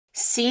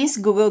Since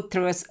Google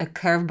threw us a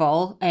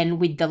curveball and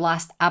with the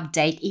last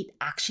update, it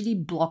actually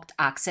blocked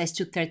access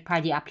to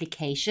third-party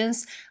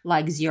applications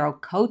like Zero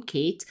Code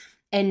Kit.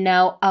 And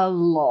now a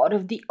lot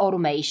of the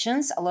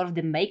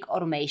make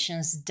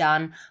automations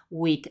done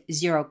with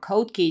Zero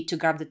Code Kit to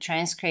grab the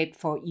transcript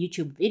for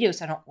YouTube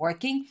videos are not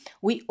working.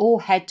 We all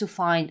had to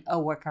find a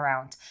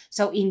workaround.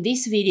 So in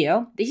this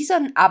video, this is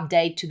an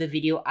update to the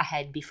video I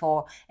had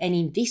before. And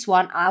in this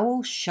one, I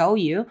will show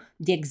you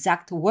the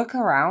exact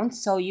workaround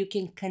so you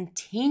can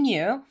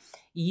continue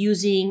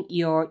using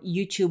your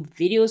YouTube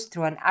videos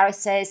through an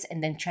RSS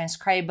and then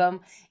transcribe them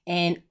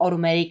and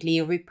automatically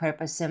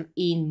repurpose them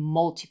in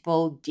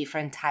multiple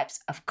different types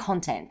of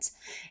content.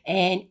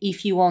 And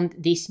if you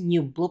want this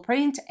new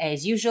blueprint,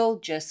 as usual,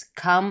 just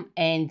come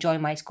and join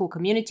my school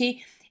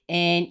community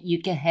and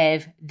you can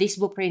have this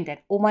blueprint and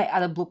all my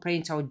other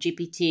blueprints or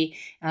GPT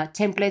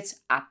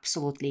templates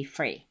absolutely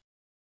free.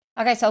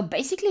 Okay, so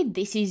basically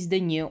this is the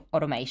new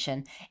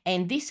automation,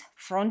 and this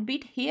front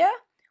bit here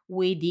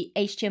with the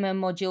HTML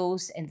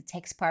modules and the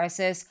text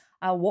parsers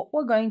are what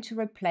we're going to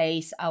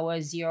replace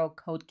our Zero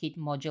Code Kit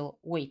module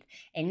with.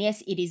 And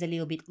yes, it is a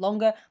little bit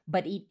longer,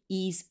 but it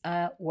is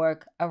a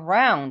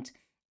workaround.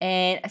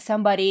 And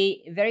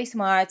somebody very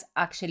smart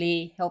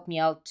actually helped me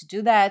out to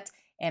do that,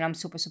 and I'm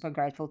super, super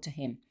grateful to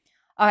him.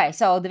 Okay,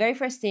 so the very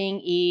first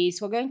thing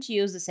is we're going to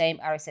use the same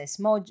RSS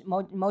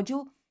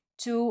module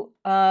to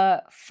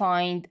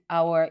find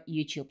our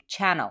YouTube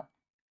channel.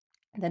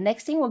 The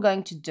next thing we're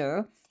going to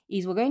do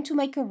is we're going to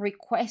make a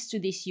request to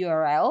this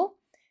URL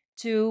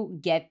to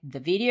get the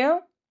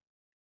video.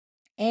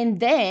 And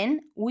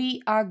then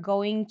we are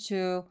going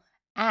to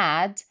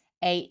add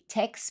a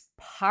text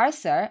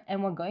parser,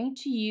 and we're going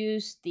to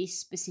use this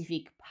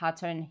specific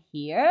pattern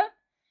here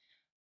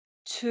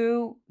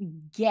to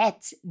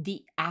get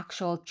the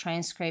actual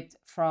transcript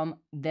from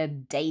the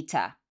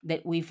data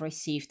that we've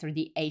received through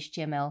the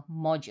HTML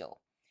module.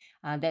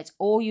 That's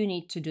all you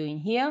need to do in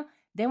here.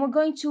 Then we're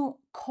going to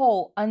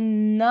call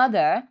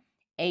another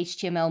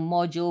HTML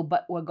module,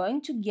 but we're going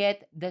to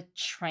get the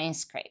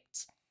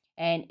transcript.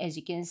 And as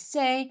you can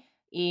see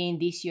in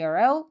this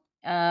URL,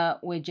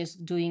 we're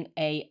just doing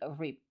a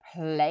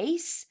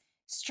replace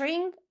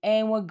string,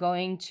 and we're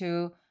going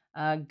to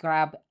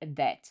grab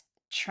that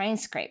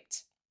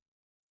transcript.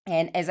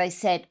 And as I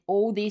said,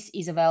 all this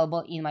is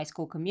available in my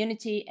school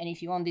community. And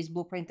if you want this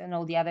blueprint and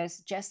all the others,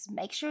 just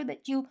make sure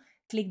that you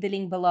click the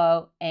link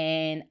below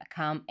and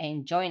come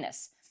and join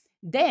us.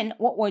 Then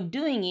what we're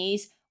doing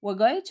is we're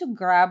going to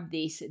grab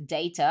this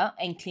data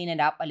and clean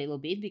it up a little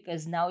bit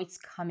because now it's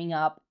coming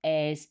up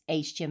as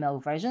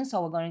HTML version.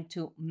 So we're going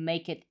to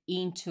make it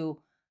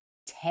into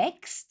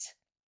text.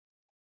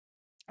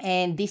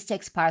 And this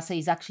text parser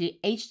is actually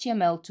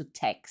HTML to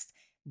text.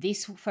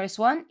 This first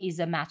one is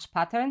a match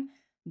pattern.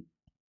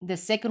 The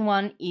second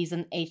one is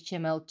an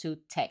HTML to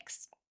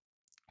text.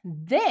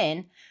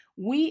 Then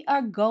we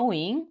are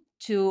going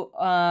to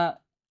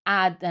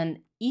add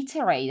an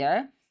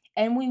iterator,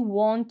 and we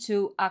want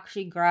to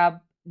actually grab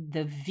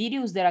the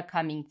videos that are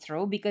coming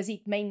through because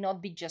it may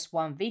not be just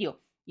one video.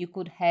 You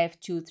could have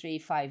 2, 3,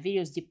 5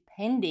 videos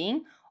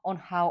depending on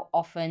how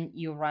often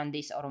you run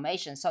this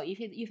automation. So if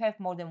you have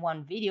more than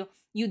one video,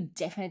 you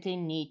definitely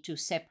need to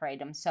separate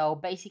them. So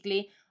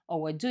basically,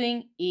 all we're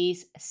doing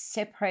is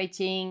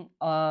separating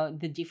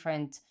the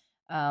different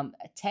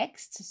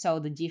texts, so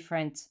the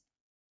different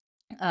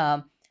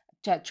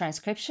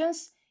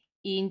transcriptions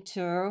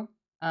into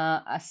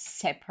a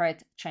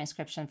separate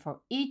transcription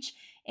for each.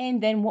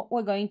 And then what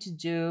we're going to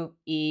do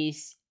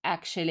is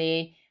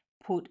actually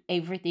put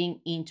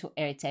everything into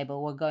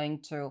Airtable. We're going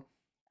to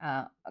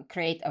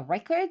create a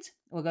record.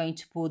 We're going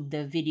to put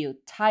the video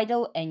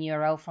title and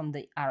URL from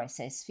the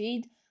RSS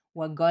feed.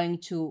 We're going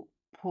to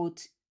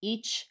put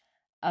each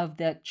of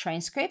the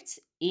transcripts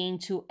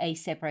into a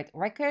separate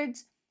record,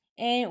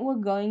 and we're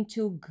going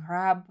to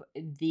grab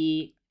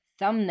the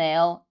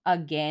thumbnail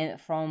again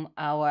from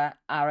our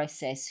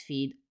RSS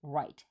feed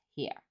right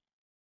here.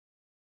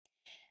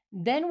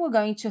 Then we're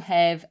going to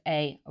have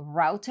a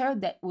router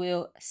that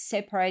will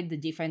separate the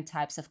different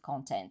types of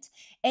content.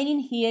 And in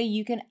here,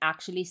 you can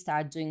actually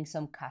start doing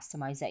some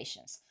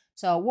customizations.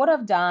 So what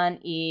I've done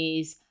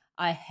is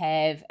I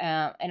have,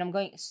 and I'm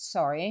going,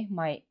 sorry,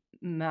 my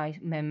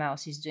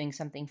mouse is doing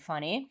something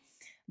funny.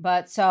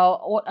 But so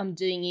what I'm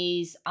doing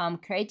is I'm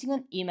creating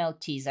an email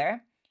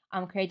teaser.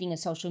 I'm creating a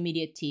social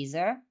media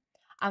teaser.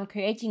 I'm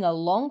creating a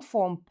long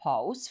form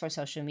post for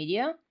social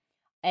media,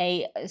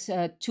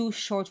 two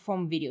short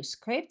form video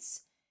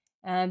scripts.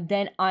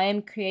 Then I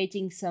am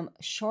creating some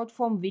short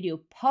form video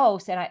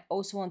posts, and I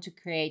also want to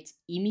create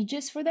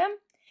images for them.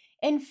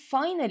 And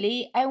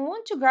finally, I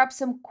want to grab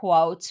some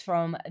quotes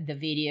from the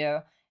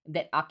video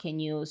that I can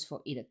use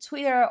for either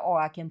Twitter, or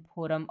I can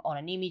put them on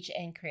an image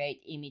and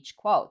create image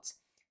quotes.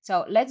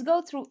 So let's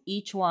go through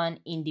each one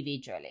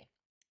individually.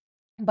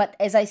 But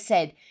as I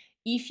said,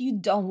 if you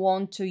don't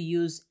want to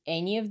use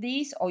any of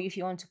these, or if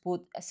you want to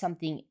put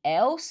something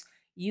else,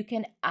 you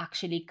can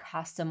actually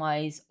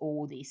customize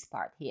all this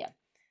part here.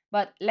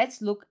 But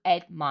let's look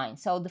at mine.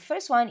 So the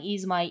first one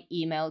is my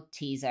email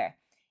teaser.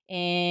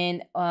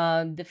 And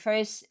the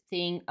first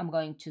thing I'm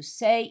going to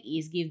say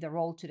is give the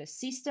role to the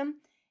system.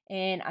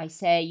 And I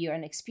say you're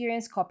an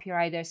experienced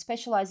copywriter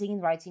specializing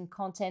in writing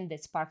content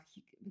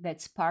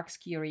that sparks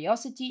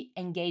curiosity,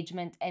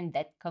 engagement, and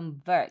that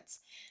converts.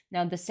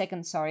 Now the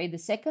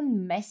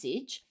second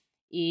message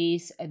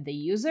is the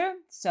user.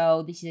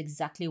 So this is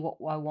exactly what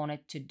I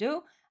wanted to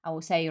do. I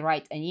will say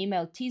write an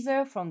email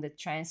teaser from the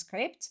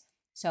transcript.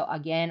 So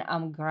again,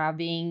 I'm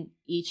grabbing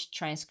each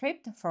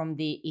transcript from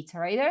the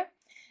iterator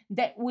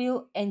that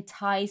will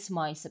entice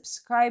my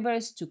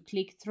subscribers to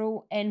click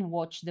through and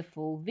watch the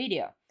full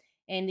video.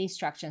 And the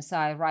instructions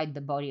are write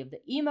the body of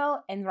the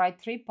email and write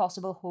 3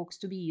 possible hooks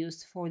to be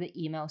used for the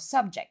email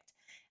subject.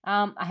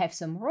 I have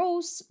some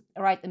rules.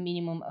 Write a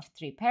minimum of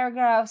 3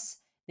 paragraphs.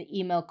 The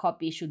email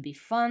copy should be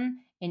fun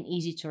and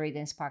easy to read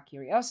and spark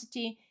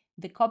curiosity.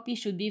 The copy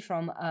should be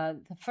from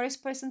the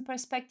first person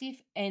perspective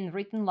and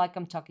written like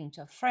I'm talking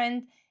to a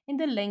friend, and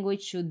the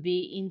language should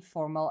be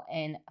informal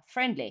and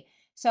friendly.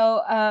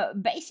 So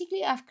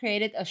basically, I've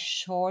created a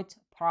short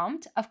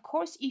prompt. Of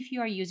course, if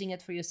you are using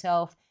it for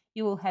yourself,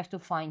 you will have to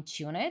fine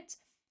tune it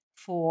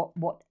for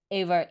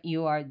whatever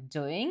you are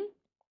doing.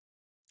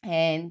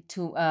 And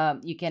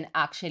you can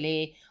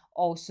actually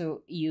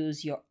also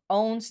use your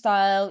own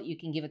style. You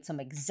can give it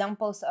some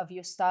examples of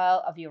your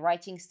style, of your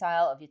writing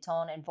style, of your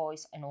tone and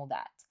voice and all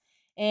that.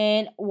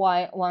 And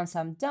once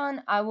I'm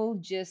done, I will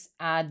just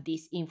add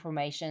this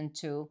information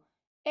to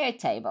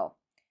Airtable.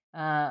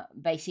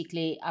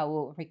 Basically, I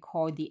will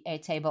record the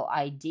Airtable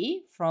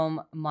ID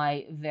from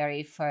my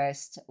very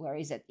first, where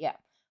is it? Yeah,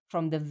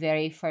 from the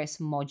very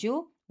first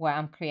module where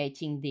I'm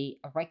creating the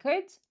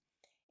record.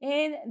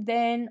 And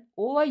then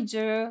all I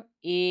do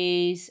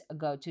is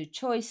go to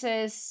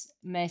choices,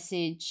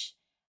 message,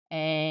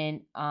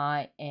 and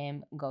I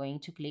am going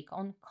to click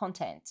on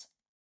content.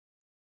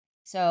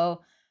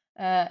 So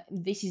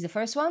this is the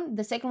first one.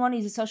 The second one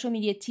is a social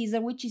media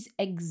teaser, which is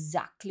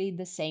exactly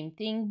the same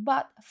thing,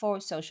 but for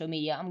social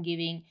media. I'm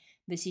giving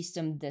the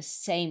system the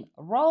same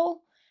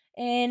role.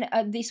 And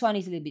this one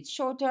is a little bit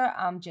shorter.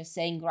 I'm just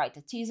saying write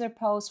a teaser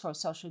post for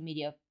social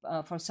media,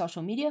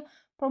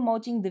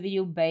 promoting the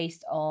video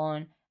based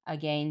on,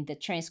 again, the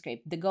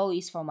transcript. The goal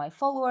is for my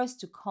followers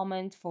to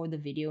comment for the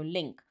video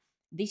link.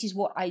 This is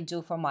what I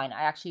do for mine.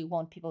 I actually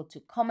want people to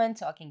comment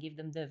so I can give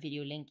them the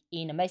video link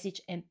in a message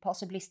and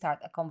possibly start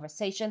a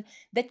conversation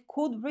that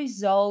could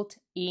result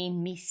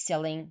in me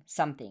selling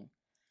something.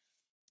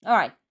 All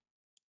right.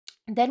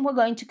 Then we're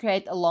going to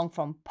create a long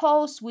form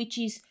post, which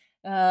is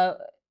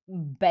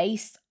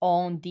based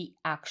on the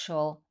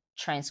actual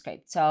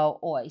transcript. So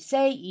all I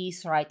say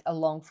is write a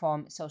long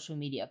form social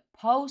media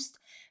post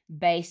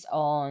based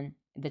on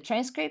the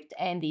transcript,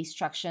 and the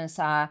instructions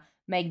are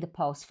make the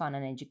post fun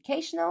and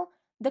educational.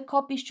 The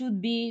copy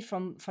should be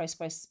from first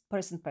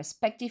person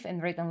perspective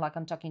and written like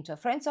I'm talking to a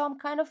friend. So I'm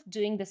kind of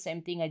doing the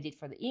same thing I did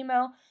for the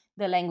email.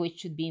 The language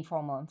should be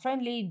informal and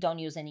friendly. Don't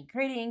use any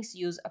greetings.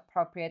 Use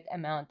appropriate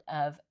amount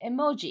of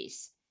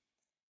emojis.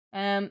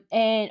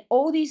 And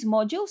all these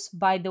modules,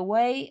 by the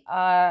way,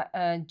 are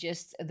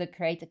just the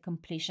create a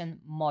completion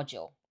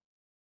module.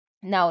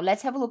 Now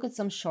let's have a look at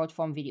some short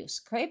form video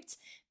scripts,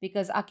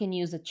 because I can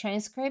use the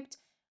transcript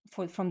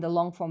from the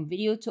long form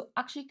video to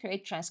actually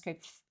create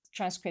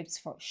transcripts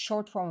for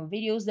short form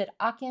videos that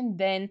I can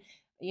then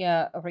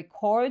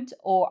record,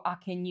 or I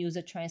can use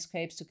the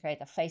transcripts to create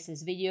a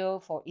faceless video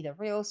for either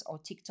Reels or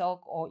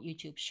TikTok or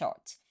YouTube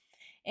Shorts.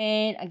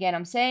 And again,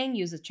 I'm saying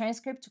use the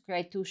transcript to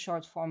create 2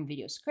 short form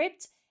video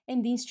scripts.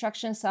 And the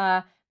instructions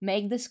are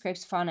make the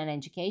scripts fun and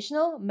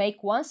educational,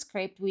 make one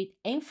script with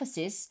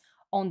emphasis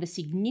on the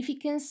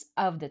significance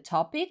of the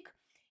topic,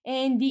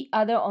 and the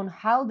other on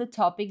how the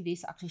topic,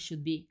 this actually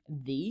should be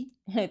the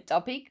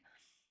topic,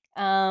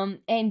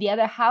 and the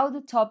other how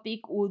the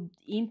topic would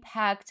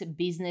impact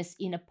business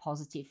in a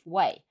positive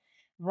way.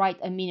 Write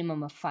a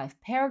minimum of 5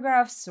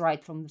 paragraphs,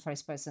 write from the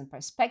first person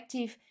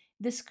perspective.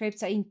 The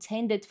scripts are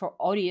intended for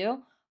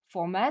audio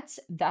formats,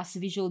 thus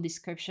visual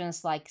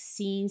descriptions like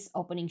scenes,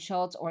 opening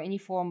shots, or any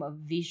form of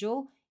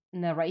visual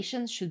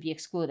narration should be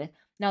excluded.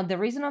 Now, the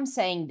reason I'm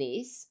saying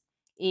this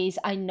is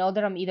I know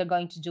that I'm either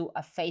going to do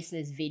a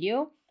faceless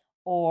video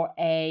or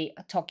a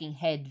talking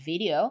head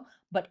video,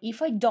 but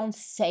if I don't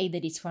say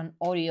that it's for an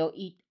audio,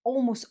 it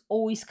almost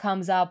always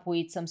comes up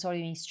with some sort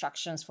of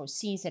instructions for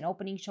scenes and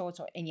opening shots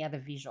or any other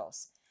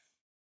visuals.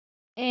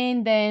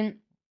 And then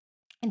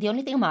the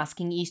only thing I'm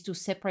asking is to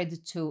separate the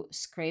 2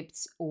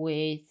 scripts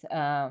with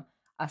a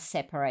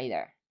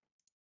separator.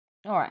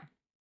 All right.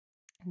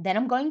 Then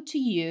I'm going to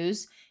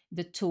use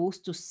the tools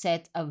to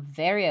set a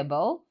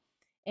variable,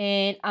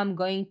 and I'm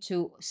going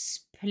to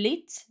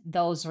split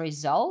those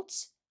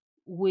results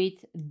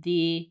with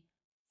the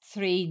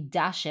 3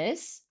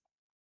 dashes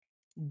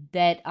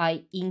that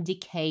I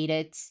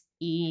indicated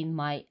in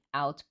my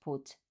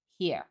output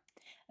here.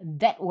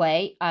 That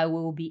way, I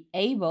will be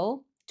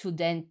able to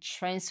then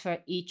transfer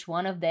each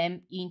one of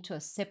them into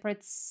a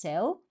separate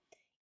cell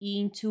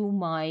into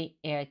my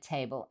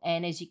Airtable.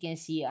 And as you can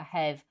see, I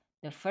have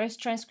the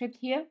first transcript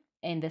here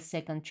and the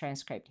second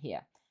transcript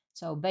here.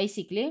 So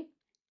basically,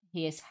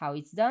 here's how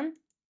it's done.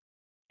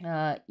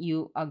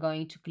 you are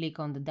going to click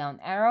on the down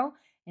arrow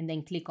and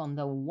then click on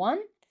the 1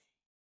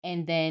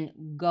 and then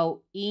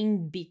go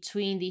in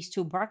between these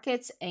two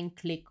brackets and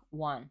click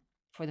 1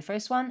 for the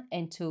first one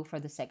and 2 for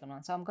the second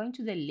one. So I'm going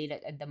to delete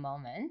it at the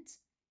moment.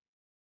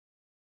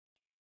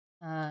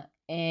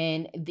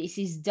 And this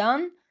is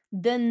done.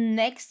 The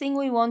next thing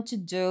we want to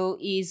do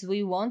is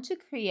we want to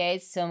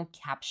create some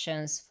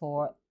captions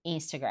for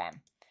Instagram.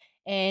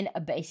 And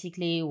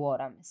basically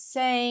what I'm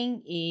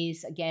saying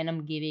is, again,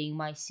 I'm giving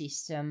my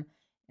system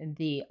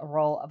the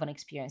role of an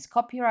experienced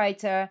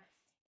copywriter,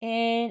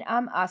 and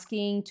I'm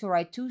asking to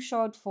write 2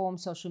 short form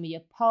social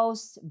media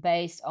posts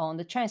based on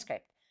the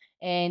transcript.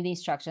 And the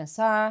instructions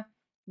are: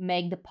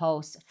 make the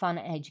post fun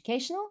and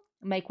educational,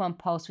 make one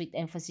post with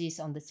emphasis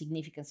on the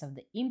significance of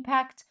the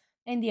impact,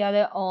 and the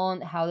other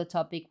on how the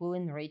topic will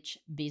enrich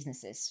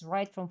businesses,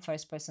 right from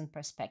first person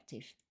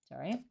perspective.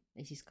 Sorry,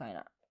 this is kind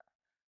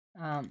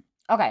of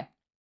okay.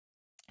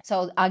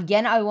 So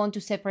again, I want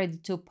to separate the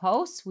 2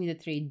 posts with the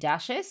 3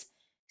 dashes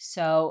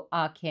so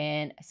I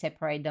can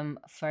separate them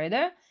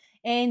further.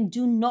 And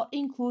do not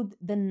include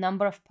the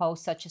number of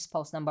posts such as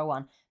post number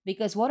 1,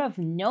 because what I've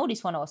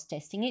noticed when I was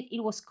testing it,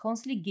 it was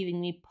constantly giving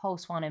me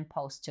post 1 and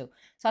post 2.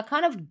 So I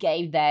kind of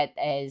gave that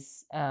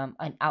as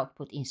an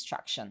output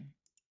instruction.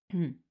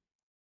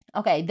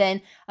 Okay,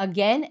 then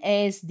again,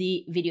 as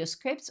the video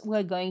scripts,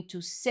 we're going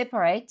to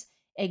separate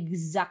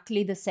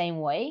exactly the same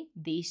way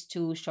these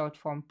 2 short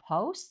form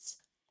posts.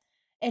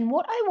 And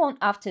what I want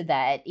after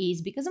that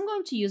is, because I'm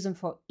going to use them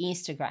for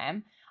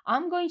Instagram,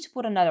 I'm going to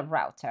put another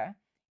router,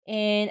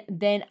 and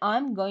then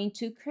I'm going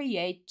to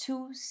create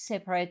 2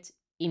 separate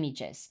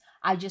images.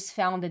 I just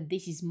found that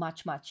this is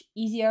much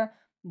easier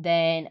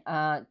than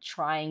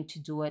trying to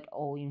do it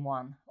all in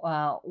one.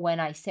 When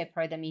I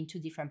separate them into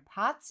different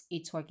parts,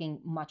 it's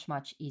working much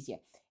easier.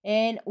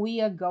 And we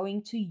are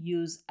going to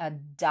use a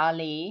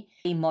DALL-E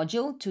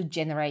module to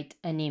generate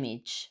an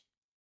image.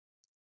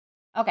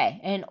 Okay,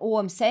 and all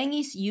I'm saying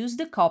is use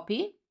the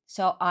copy.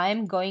 So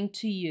I'm going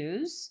to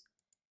use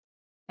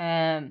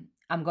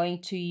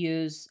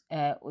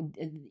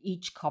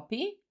each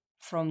copy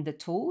from the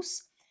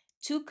tools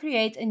to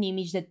create an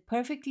image that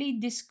perfectly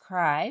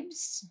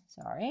describes,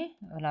 sorry,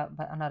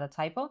 another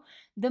typo,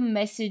 the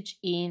message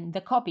in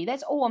the copy.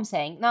 That's all I'm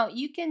saying. Now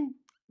you can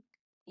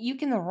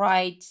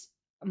write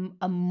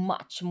a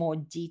much more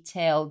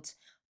detailed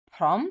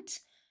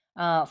prompt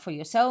for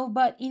yourself,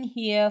 but in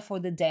here for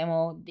the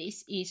demo,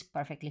 this is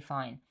perfectly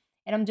fine.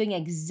 And I'm doing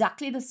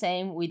exactly the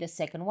same with the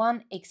second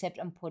one, except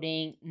I'm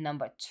putting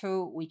number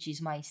 2, which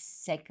is my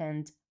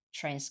second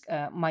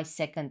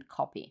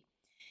copy.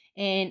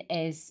 And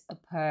as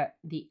per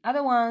the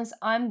other ones,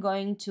 I'm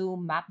going to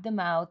map them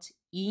out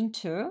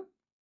into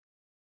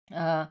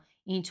my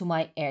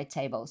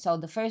Airtable. So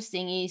the first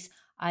thing is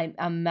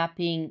I'm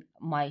mapping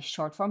my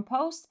short form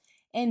post,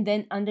 and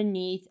then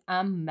underneath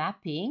I'm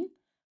mapping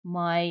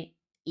my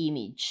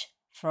image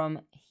from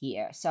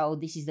here. So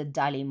this is the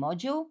DALL-E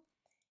module,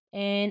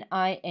 and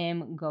I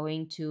am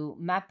going to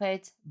map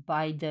it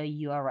by the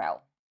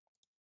URL.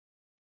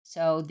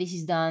 So this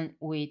is done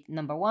with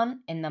number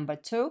 1 and number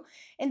 2.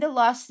 And the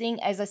last thing,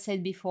 as I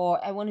said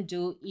before, I want to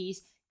do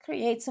is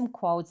create some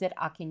quotes that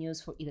I can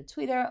use for either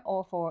Twitter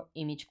or for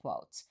image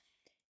quotes.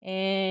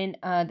 And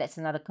that's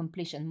another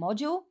completion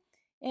module.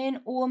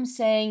 And all I'm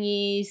saying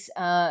is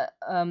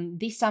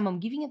this time I'm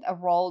giving it a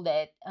role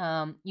that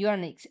you're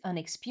an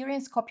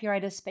experienced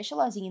copywriter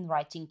specializing in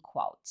writing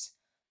quotes.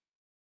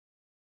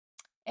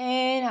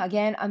 And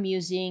again, I'm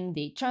using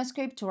the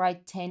transcript to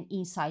write 10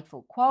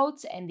 insightful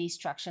quotes, and the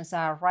instructions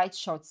are: write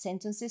short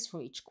sentences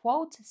for each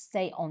quote,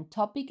 stay on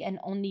topic, and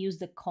only use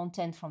the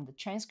content from the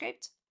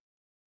transcript.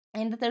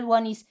 And the third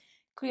one is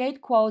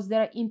create quotes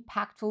that are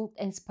impactful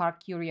and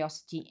spark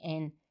curiosity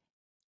and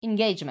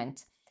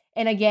engagement.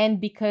 And again,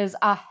 because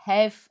I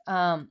have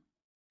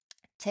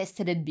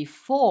tested it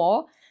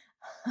before,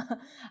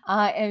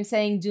 I am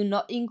saying do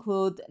not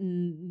include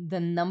the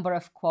number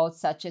of quotes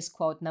such as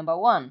quote number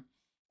 1,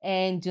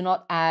 and do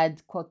not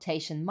add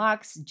quotation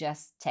marks,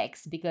 just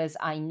text, because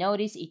I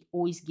notice it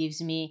always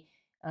gives me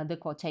the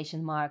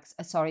quotation marks,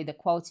 the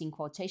quotes in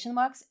quotation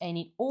marks, and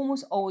it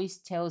almost always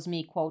tells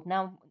me quote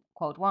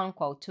 1,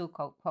 quote 2,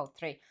 quote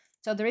 3.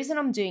 So the reason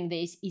I'm doing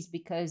this is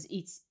because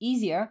it's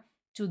easier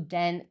to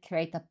then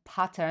create a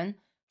pattern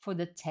for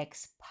the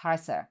text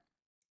parser.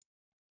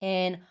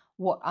 And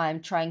what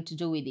I'm trying to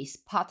do with this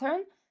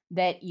pattern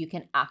that you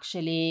can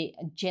actually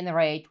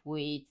generate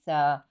with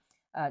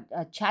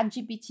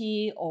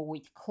ChatGPT or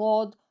with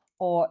Claude,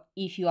 or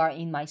if you are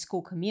in my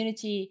school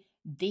community,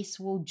 this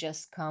will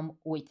just come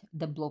with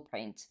the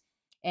blueprint.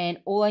 And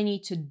all I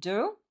need to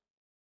do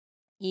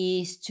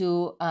is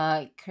to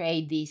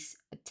create this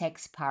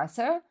text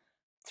parser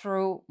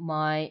through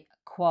my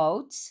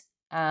quotes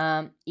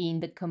in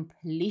the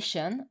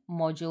completion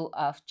module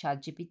of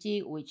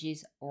ChatGPT, which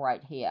is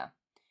right here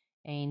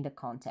in the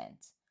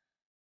content.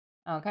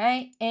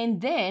 Okay, and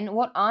then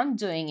what I'm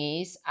doing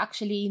is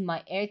actually in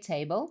my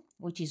Airtable,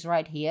 which is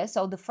right here.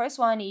 So the first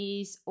one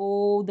is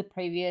all the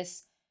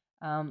previous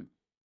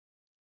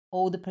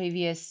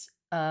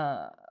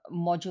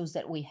modules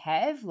that we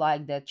have,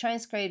 like the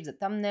transcripts, the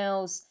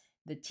thumbnails,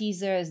 the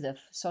teasers, the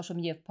social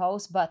media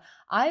posts, but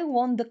I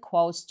want the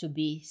quotes to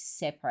be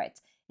separate.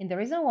 And the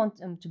reason I want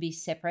them to be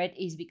separate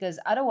is because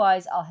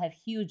otherwise I'll have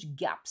huge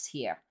gaps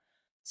here.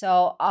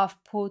 So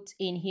I've put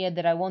in here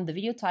that I want the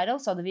video title.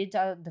 So the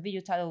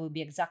video title will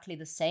be exactly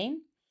the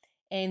same.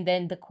 And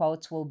then the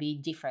quotes will be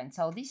different.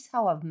 So this is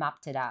how I've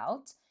mapped it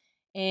out.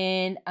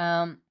 And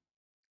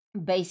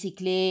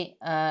basically,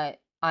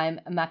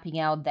 I'm mapping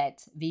out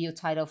that video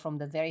title from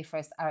the very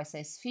first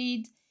RSS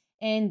feed.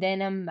 And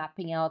then I'm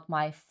mapping out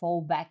my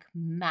fallback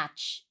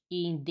match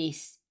in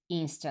this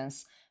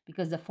instance,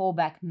 because the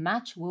fallback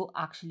match will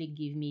actually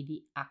give me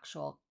the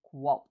actual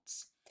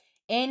quotes.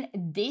 And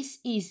this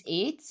is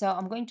it. So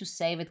I'm going to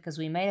save it because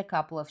we made a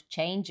couple of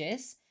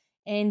changes.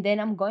 And then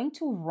I'm going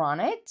to run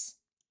it.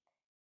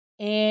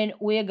 And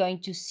we're going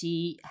to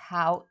see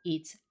how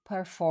it's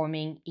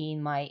performing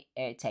in my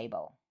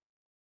Airtable.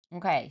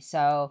 Okay,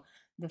 so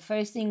the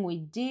first thing we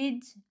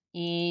did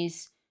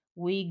is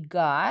we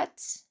got,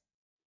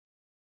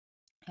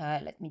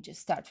 let me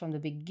just start from the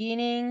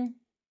beginning.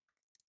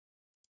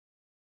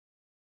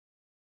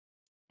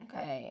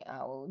 Okay,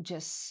 I will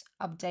just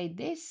update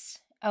this.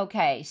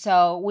 Okay,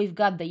 so we've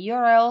got the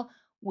URL,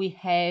 we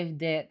have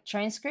the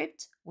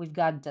transcript, we've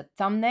got the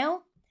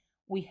thumbnail,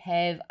 we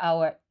have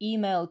our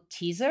email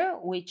teaser,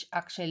 which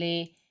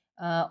actually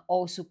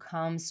also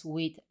comes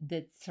with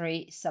the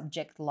 3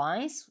 subject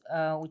lines,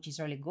 which is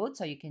really good,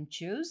 so you can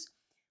choose.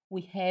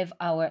 We have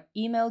our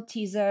email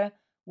teaser,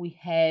 we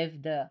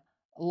have the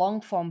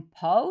long form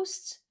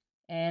post,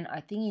 and I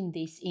think in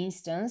this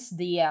instance,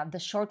 the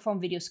short form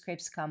video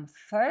scripts come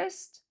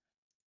first.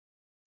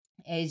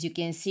 As you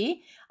can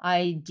see,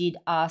 I did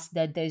ask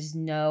that there's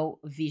no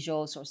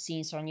visuals or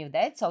scenes or any of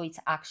that, so it's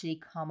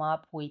actually come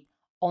up with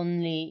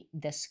only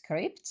the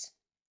script.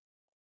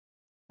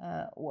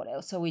 What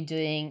else are we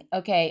doing?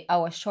 Okay,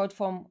 our short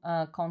form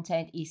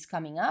content is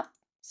coming up.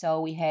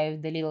 So we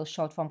have the little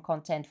short form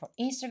content for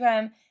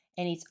Instagram,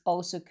 and it's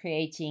also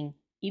creating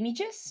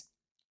images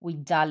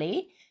with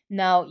DALL-E.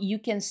 Now you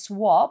can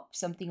swap.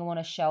 Something I want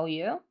to show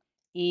you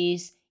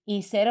is,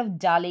 instead of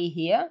DALL-E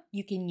here,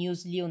 you can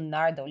use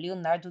Leonardo.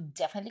 Leonardo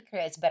definitely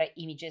creates better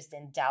images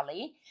than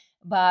DALL-E,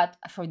 but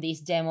for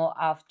this demo,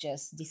 I've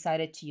just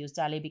decided to use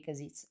DALL-E because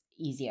it's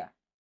easier.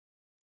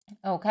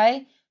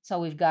 Okay, so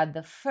we've got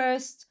the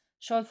first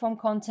short form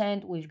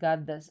content, we've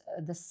got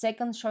the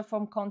second short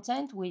form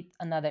content with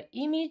another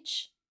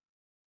image.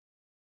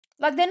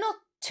 Like, they're not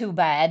too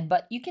bad,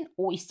 but you can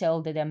always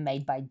tell that they're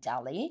made by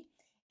DALL-E.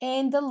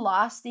 And the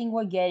last thing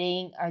we're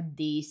getting are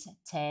these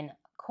 10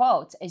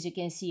 quotes. As you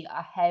can see,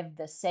 I have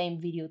the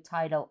same video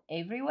title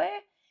everywhere,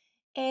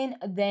 and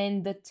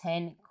then the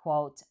 10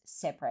 quotes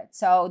separate.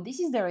 So this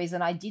is the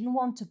reason I didn't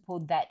want to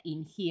put that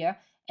in here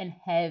and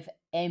have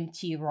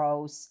empty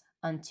rows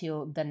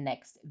until the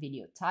next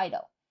video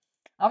title.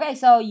 Okay,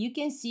 so you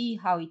can see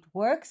how it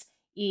works.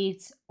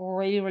 It's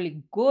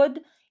really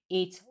good.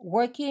 It's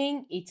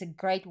working. It's a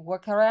great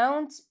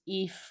workaround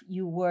if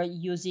you were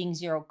using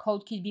Zero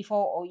Code Kit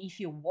before, or if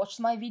you watched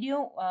my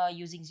video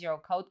using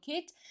Zero Code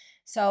Kit.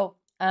 So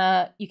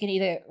you can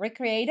either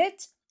recreate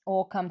it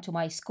or come to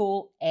my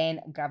school and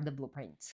grab the blueprint.